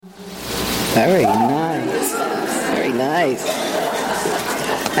Very nice. Very nice.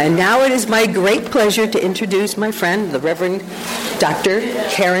 And now it is my great pleasure to introduce my friend, the Reverend Dr.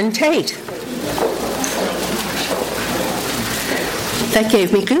 Karen Tate. That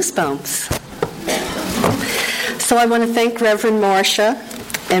gave me goosebumps. So I want to thank Reverend Marcia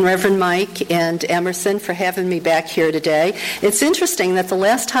and Reverend Mike and Emerson for having me back here today. It's interesting that the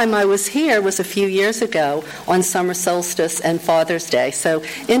last time I was here was a few years ago on summer solstice and Father's Day. So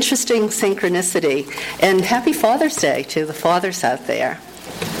interesting synchronicity. And happy Father's Day to the fathers out there.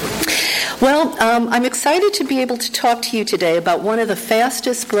 Well, I'm excited to be able to talk to you today about one of the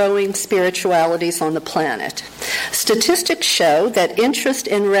fastest growing spiritualities on the planet. Statistics show that interest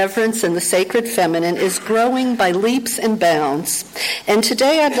in reverence in the sacred feminine is growing by leaps and bounds. And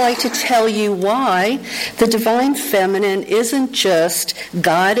today I'd like to tell you why the divine feminine isn't just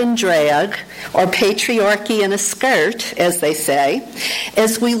God in drag or patriarchy in a skirt, as they say,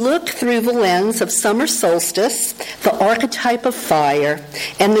 as we look through the lens of summer solstice, the archetype of fire,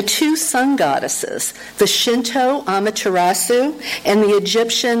 and the two sun goddesses, the Shinto Amaterasu and the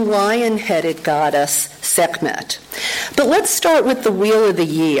Egyptian lion-headed goddess Sekhmet. But let's start with the Wheel of the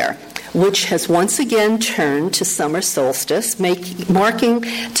Year, which has once again turned to summer solstice, marking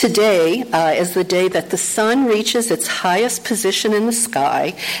today as the day that the sun reaches its highest position in the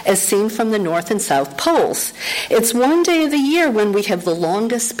sky, as seen from the North and South poles. It's one day of the year when we have the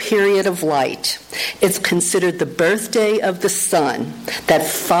longest period of light. It's considered the birthday of the sun, that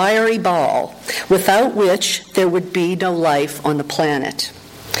fiery ball, without which there would be no life on the planet.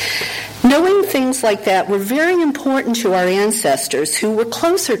 Knowing things like that were very important to our ancestors who were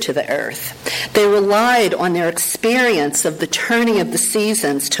closer to the earth. They relied on their experience of the turning of the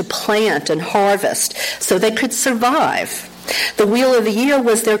seasons to plant and harvest so they could survive. The Wheel of the Year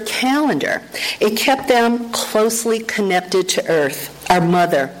was their calendar. It kept them closely connected to Earth, our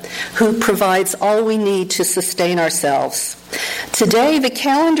mother, who provides all we need to sustain ourselves. Today, the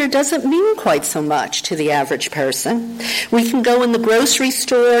calendar doesn't mean quite so much to the average person. We can go in the grocery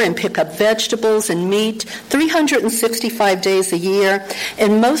store and pick up vegetables and meat 365 days a year,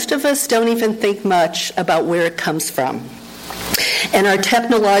 and most of us don't even think much about where it comes from. In our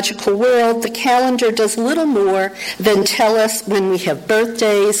technological world, the calendar does little more than tell us when we have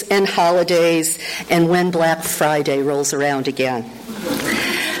birthdays and holidays and when Black Friday rolls around again.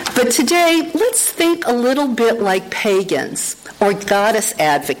 But today, let's think a little bit like pagans, or goddess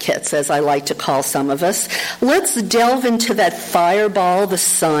advocates, as I like to call some of us. Let's delve into that fireball, the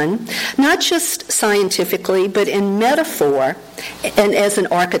sun, not just scientifically, but in metaphor and as an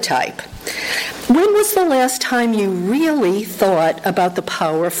archetype. When was the last time you really thought about the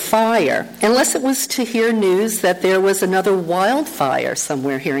power of fire? Unless it was to hear news that there was another wildfire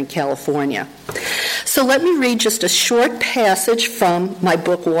somewhere here in California. So let me read just a short passage from my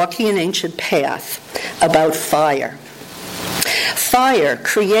book, Walking an Ancient Path, about fire. Fire,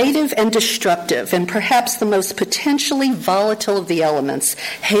 creative and destructive, and perhaps the most potentially volatile of the elements,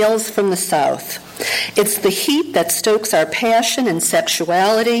 hails from the south. It's the heat that stokes our passion and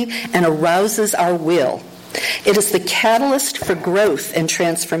sexuality and arouses our will. It is the catalyst for growth and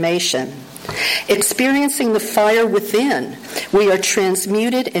transformation. Experiencing the fire within, we are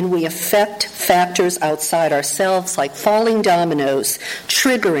transmuted and we affect factors outside ourselves like falling dominoes,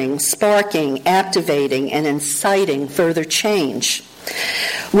 triggering, sparking, activating, and inciting further change.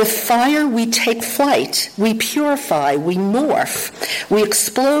 With fire, we take flight, we purify, we morph, we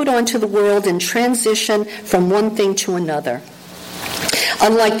explode onto the world and transition from one thing to another.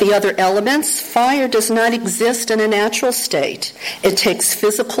 Unlike the other elements, fire does not exist in a natural state. It takes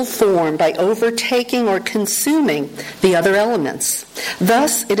physical form by overtaking or consuming the other elements.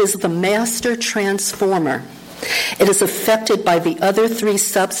 Thus, it is the master transformer. It is affected by the other three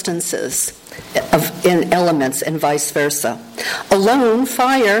substances in elements and vice versa. Alone,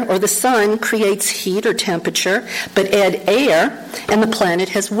 fire or the sun creates heat or temperature, but add air and the planet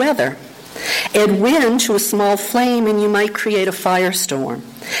has weather. Add wind to a small flame and you might create a firestorm.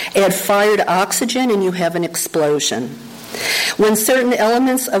 Add fire to oxygen and you have an explosion. When certain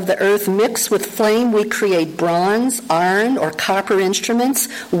elements of the earth mix with flame, we create bronze, iron, or copper instruments,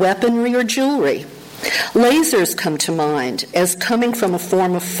 weaponry, or jewelry. Lasers come to mind as coming from a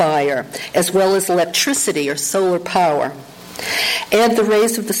form of fire, as well as electricity or solar power. Add the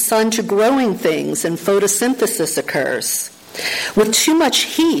rays of the sun to growing things and photosynthesis occurs. With too much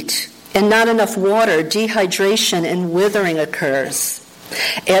heat and not enough water, dehydration and withering occurs.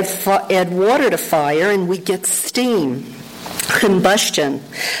 Add water to fire and we get steam. Combustion.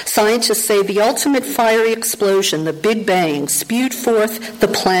 Scientists say the ultimate fiery explosion, the Big Bang, spewed forth the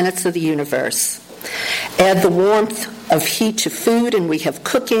planets of the universe. Add the warmth of heat to food and we have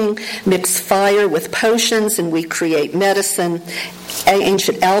cooking. Mix fire with potions and we create medicine.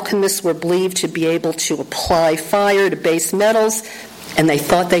 Ancient alchemists were believed to be able to apply fire to base metals, and they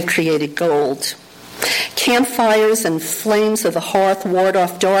thought they created gold. Campfires and flames of the hearth ward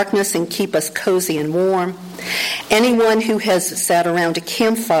off darkness and keep us cozy and warm. Anyone who has sat around a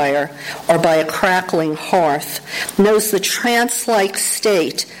campfire or by a crackling hearth knows the trance-like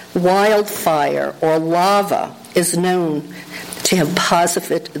state wildfire or lava is known to have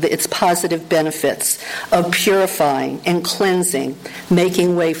its positive benefits of purifying and cleansing,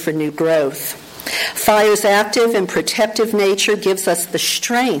 making way for new growth. Fire's active and protective nature gives us the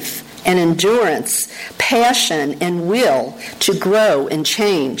strength and endurance, passion, and will to grow and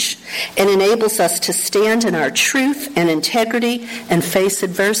change, and enables us to stand in our truth and integrity and face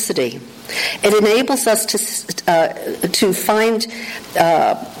adversity. It enables us to find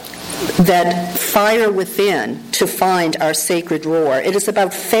that fire within, to find our sacred roar. It is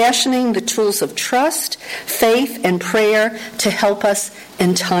about fashioning the tools of trust, faith, and prayer to help us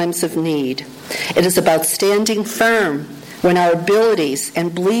in times of need. It is about standing firm when our abilities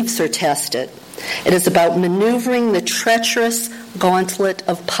and beliefs are tested. It is about maneuvering the treacherous gauntlet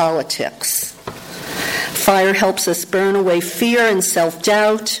of politics. Fire helps us burn away fear and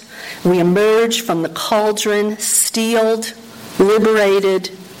self-doubt. We emerge from the cauldron steeled,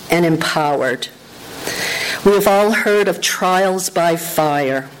 liberated, and empowered. We have all heard of trials by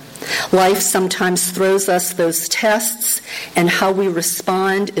fire. Life sometimes throws us those tests, and how we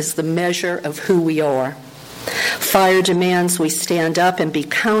respond is the measure of who we are. Fire demands we stand up and be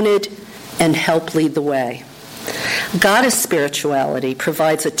counted and help lead the way. Goddess spirituality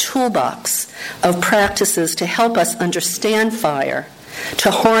provides a toolbox of practices to help us understand fire, to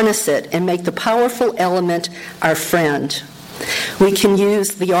harness it and make the powerful element our friend. We can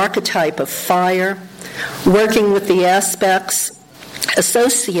use the archetype of fire, working with the aspects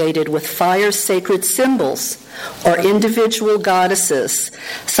associated with fire's sacred symbols or individual goddesses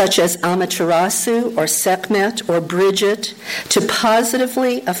such as Amaterasu or Sekhmet or Bridget to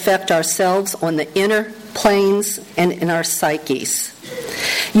positively affect ourselves on the inner planes and in our psyches.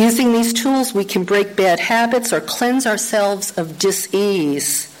 Using these tools, we can break bad habits or cleanse ourselves of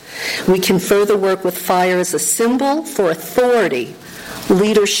dis-ease. We can further work with fire as a symbol for authority,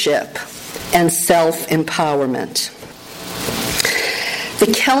 leadership, and self-empowerment.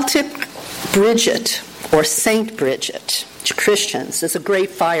 The Celtic Bridget, or Saint Bridget, to Christians, is a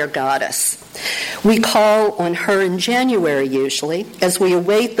great fire goddess. We call on her in January usually as we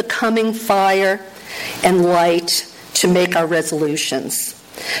await the coming fire and light to make our resolutions.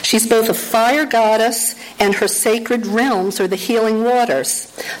 She's both a fire goddess and her sacred realms are the healing waters.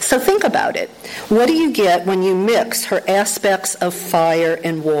 So think about it. What do you get when you mix her aspects of fire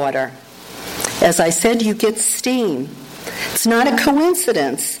and water? As I said, you get steam. It's not a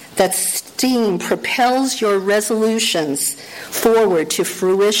coincidence that steam propels your resolutions forward to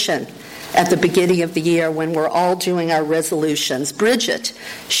fruition at the beginning of the year when we're all doing our resolutions. Bridget,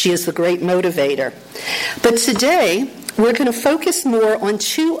 she is the great motivator. But today, we're going to focus more on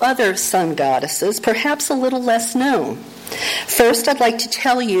two other sun goddesses, perhaps a little less known. First, I'd like to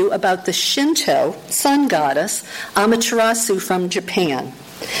tell you about the Shinto sun goddess, Amaterasu from Japan.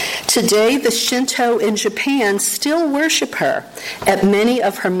 Today, the Shinto in Japan still worship her at many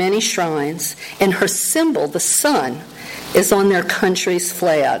of her many shrines, and her symbol, the sun, is on their country's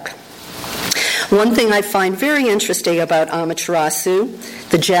flag. One thing I find very interesting about Amaterasu,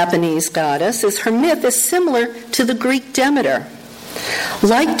 the Japanese goddess, is her myth is similar to the Greek Demeter.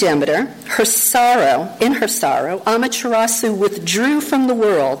 Like Demeter, in her sorrow, Amaterasu withdrew from the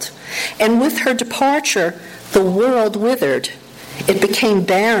world, and with her departure, the world withered. It became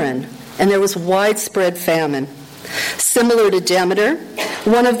barren, and there was widespread famine. Similar to Demeter,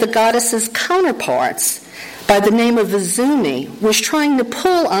 one of the goddess's counterparts, by the name of Izumi, was trying to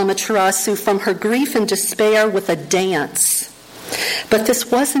pull Amaterasu from her grief and despair with a dance. But this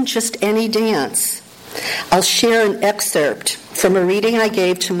wasn't just any dance. I'll share an excerpt from a reading I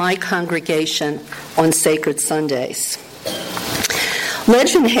gave to my congregation on Sacred Sundays.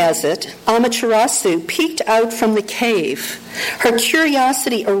 Legend has it, Amaterasu peeked out from the cave, her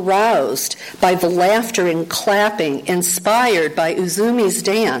curiosity aroused by the laughter and clapping inspired by Izumi's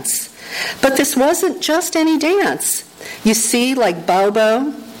dance. But this wasn't just any dance. You see, like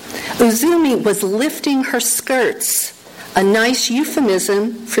Baobo, Izumi was lifting her skirts, a nice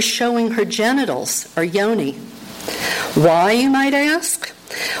euphemism for showing her genitals, or yoni. Why, you might ask?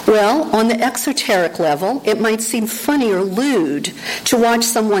 Well, on the exoteric level, it might seem funny or lewd to watch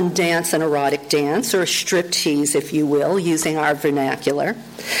someone dance an erotic dance, or a striptease, if you will, using our vernacular.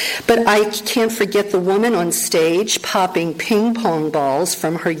 But I can't forget the woman on stage popping ping pong balls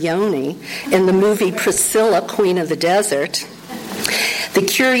from her yoni in the movie Priscilla, Queen of the Desert. The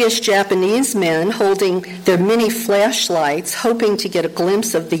curious Japanese men holding their mini flashlights, hoping to get a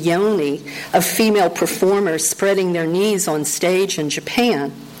glimpse of the yoni of female performers spreading their knees on stage in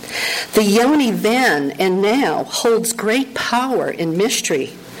Japan. The yoni then and now holds great power and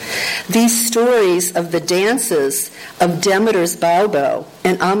mystery. These stories of the dances of Demeter's Baobo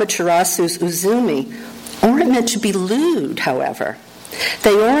and Amaterasu's Uzumi aren't meant to be lewd, however.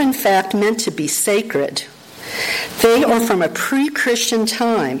 They are, in fact, meant to be sacred. They are from a pre-Christian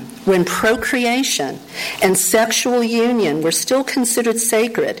time when procreation and sexual union were still considered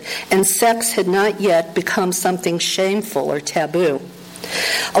sacred, and sex had not yet become something shameful or taboo.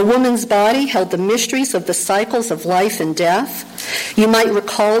 A woman's body held the mysteries of the cycles of life and death. You might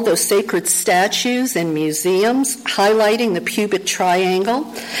recall those sacred statues in museums highlighting the pubic triangle,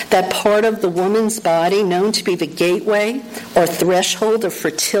 that part of the woman's body known to be the gateway or threshold of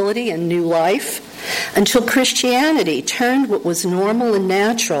fertility and new life, until Christianity turned what was normal and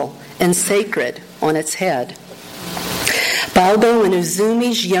natural and sacred on its head. Baobo and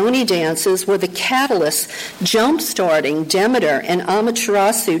Uzumi's yoni dances were the catalyst jump-starting Demeter and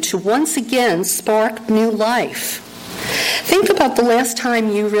Amaterasu to once again spark new life. Think about the last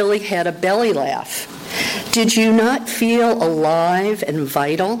time you really had a belly laugh. Did you not feel alive and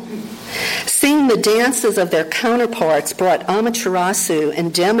vital? Seeing the dances of their counterparts brought Amaterasu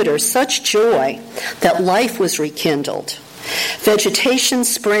and Demeter such joy that life was rekindled. Vegetation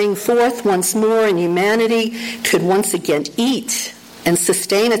sprang forth once more, and humanity could once again eat and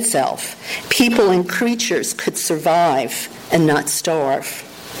sustain itself. People and creatures could survive and not starve.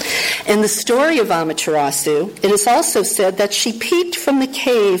 In the story of Amaterasu, it is also said that she peeked from the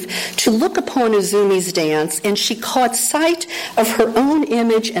cave to look upon Uzumi's dance, and she caught sight of her own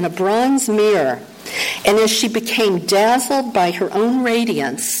image in a bronze mirror. And as she became dazzled by her own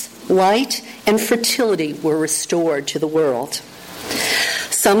radiance, light and fertility were restored to the world.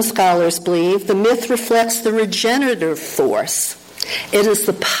 Some scholars believe the myth reflects the regenerative force. It is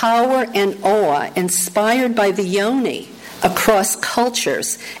the power and awe inspired by the yoni across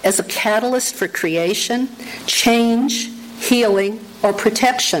cultures as a catalyst for creation, change, healing, or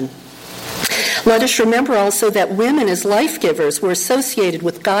protection. Let us remember also that women as life-givers were associated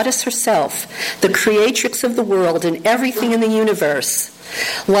with Goddess herself, the creatrix of the world and everything in the universe.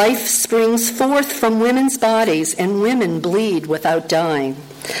 Life springs forth from women's bodies, and women bleed without dying.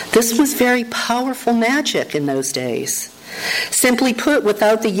 This was very powerful magic in those days. Simply put,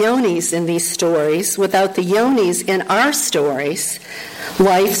 without the yonis in these stories, without the yonis in our stories,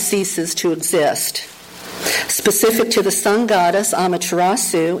 life ceases to exist. Specific to the sun goddess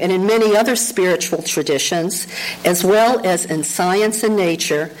Amaterasu and in many other spiritual traditions, as well as in science and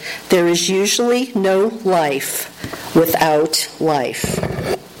nature, there is usually no life without life.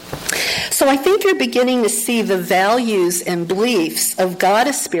 So I think you're beginning to see the values and beliefs of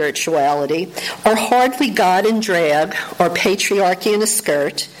goddess spirituality are hardly God in drag or patriarchy in a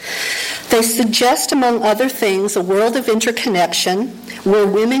skirt. They suggest, among other things, a world of interconnection where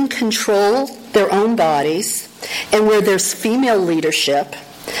women control their own bodies and where there's female leadership,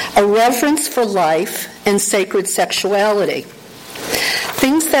 a reverence for life and sacred sexuality.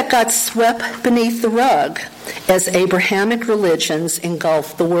 Things that got swept beneath the rug as Abrahamic religions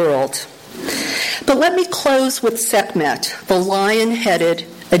engulfed the world. But let me close with Sekhmet, the lion-headed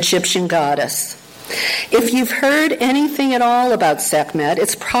Egyptian goddess. If you've heard anything at all about Sekhmet,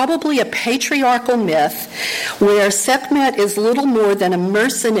 it's probably a patriarchal myth where Sekhmet is little more than a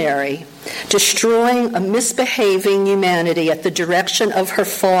mercenary destroying a misbehaving humanity at the direction of her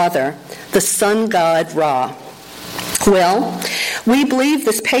father, the sun god Ra. Well, we believe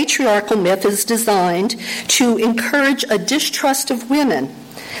this patriarchal myth is designed to encourage a distrust of women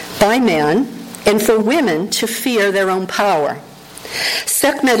by men and for women to fear their own power.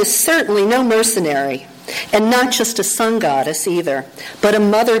 Sekhmet is certainly no mercenary, and not just a sun goddess either, but a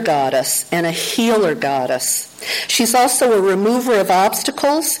mother goddess and a healer goddess. She's also a remover of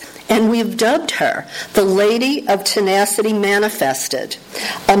obstacles, and we've dubbed her the Lady of Tenacity Manifested,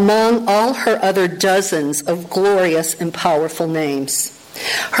 among all her other dozens of glorious and powerful names.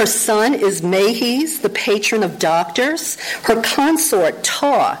 Her son is Mehes, the patron of doctors. Her consort,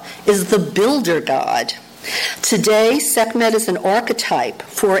 Ta, is the builder god. Today, Sekhmet is an archetype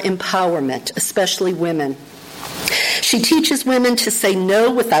for empowerment, especially women. She teaches women to say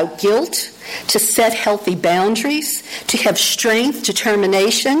no without guilt, to set healthy boundaries, to have strength,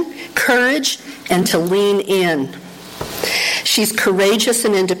 determination, courage, and to lean in. She's courageous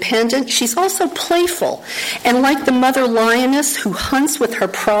and independent. She's also playful. And like the mother lioness who hunts with her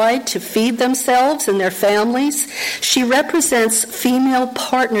pride to feed themselves and their families, she represents female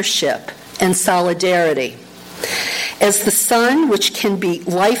partnership and solidarity. As the sun, which can be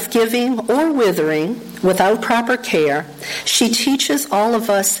life-giving or withering without proper care, she teaches all of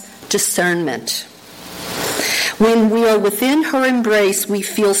us discernment. When we are within her embrace, we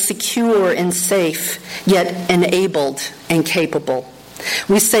feel secure and safe, yet enabled and capable.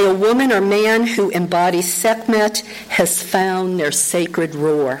 We say a woman or man who embodies Sekhmet has found their sacred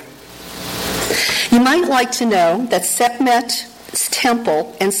roar. You might like to know that Sekhmet's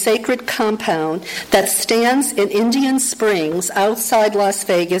temple and sacred compound that stands in Indian Springs outside Las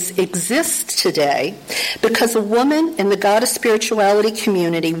Vegas exists today because a woman in the goddess spirituality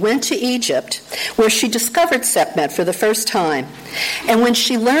community went to Egypt where she discovered Sekhmet for the first time. And when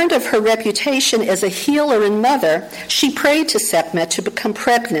she learned of her reputation as a healer and mother, she prayed to Sekhmet to become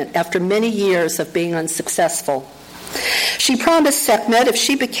pregnant after many years of being unsuccessful. She promised Sekhmet if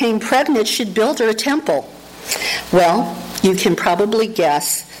she became pregnant, she'd build her a temple. Well, you can probably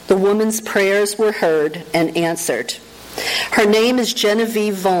guess the woman's prayers were heard and answered. Her name is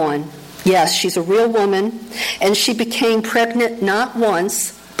Genevieve Vaughn. Yes, she's a real woman, and she became pregnant not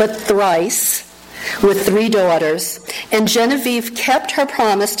once, but thrice, with 3 daughters. And Genevieve kept her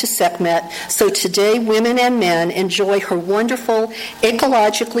promise to Sekhmet, so today women and men enjoy her wonderful,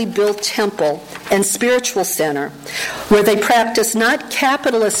 ecologically built temple and spiritual center, where they practice not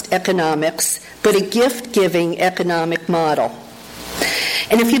capitalist economics, but a gift-giving economic model.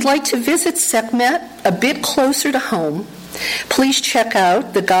 And if you'd like to visit Sekhmet a bit closer to home, please check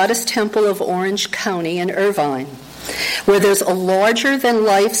out the Goddess Temple of Orange County in Irvine, where there's a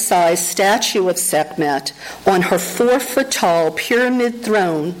larger-than-life-size statue of Sekhmet on her 4-foot-tall pyramid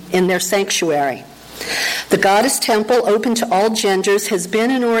throne in their sanctuary. The Goddess Temple, open to all genders, has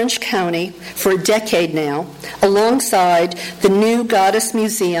been in Orange County for a decade now, alongside the new Goddess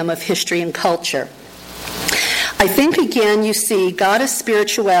Museum of History and Culture. I think, again, you see goddess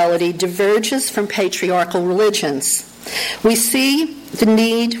spirituality diverges from patriarchal religions. We see the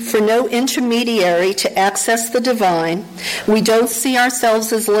need for no intermediary to access the divine. We don't see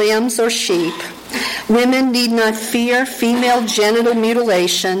ourselves as lambs or sheep. Women need not fear female genital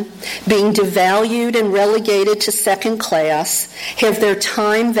mutilation, being devalued and relegated to second class, have their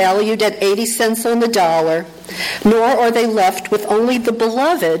time valued at 80 cents on the dollar, nor are they left with only the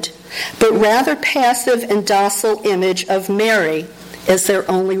beloved, but rather passive and docile image of Mary as their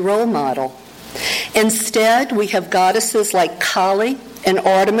only role model. Instead, we have goddesses like Kali and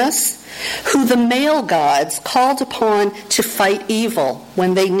Artemis, who the male gods called upon to fight evil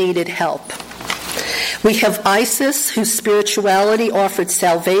when they needed help. We have Isis, whose spirituality offered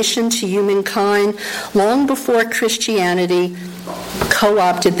salvation to humankind long before Christianity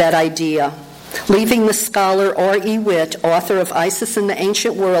co-opted that idea, leaving the scholar R.E. Witt, author of Isis in the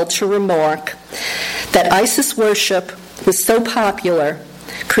Ancient World, to remark that Isis worship was so popular,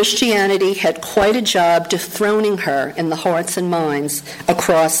 Christianity had quite a job dethroning her in the hearts and minds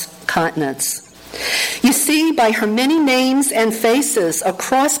across continents. You see, by her many names and faces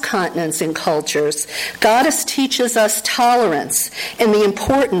across continents and cultures, Goddess teaches us tolerance and the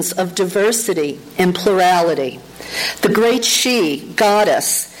importance of diversity and plurality. The great she,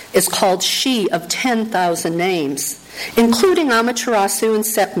 Goddess, is called she of 10,000 names, including Amaterasu and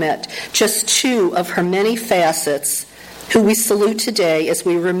Sekhmet, just 2 of her many facets, who we salute today as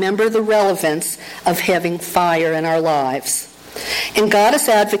we remember the relevance of having fire in our lives. And goddess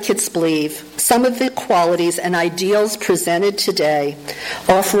advocates believe some of the qualities and ideals presented today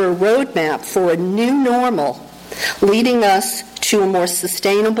offer a roadmap for a new normal, leading us to a more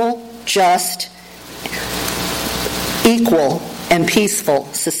sustainable, just, equal, and peaceful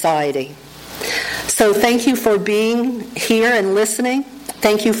society. So thank you for being here and listening.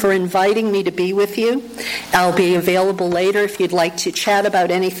 Thank you for inviting me to be with you. I'll be available later if you'd like to chat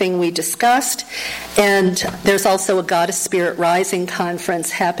about anything we discussed. And there's also a Goddess Spirit Rising conference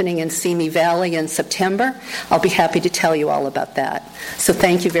happening in Simi Valley in September. I'll be happy to tell you all about that. So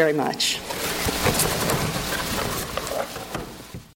thank you very much.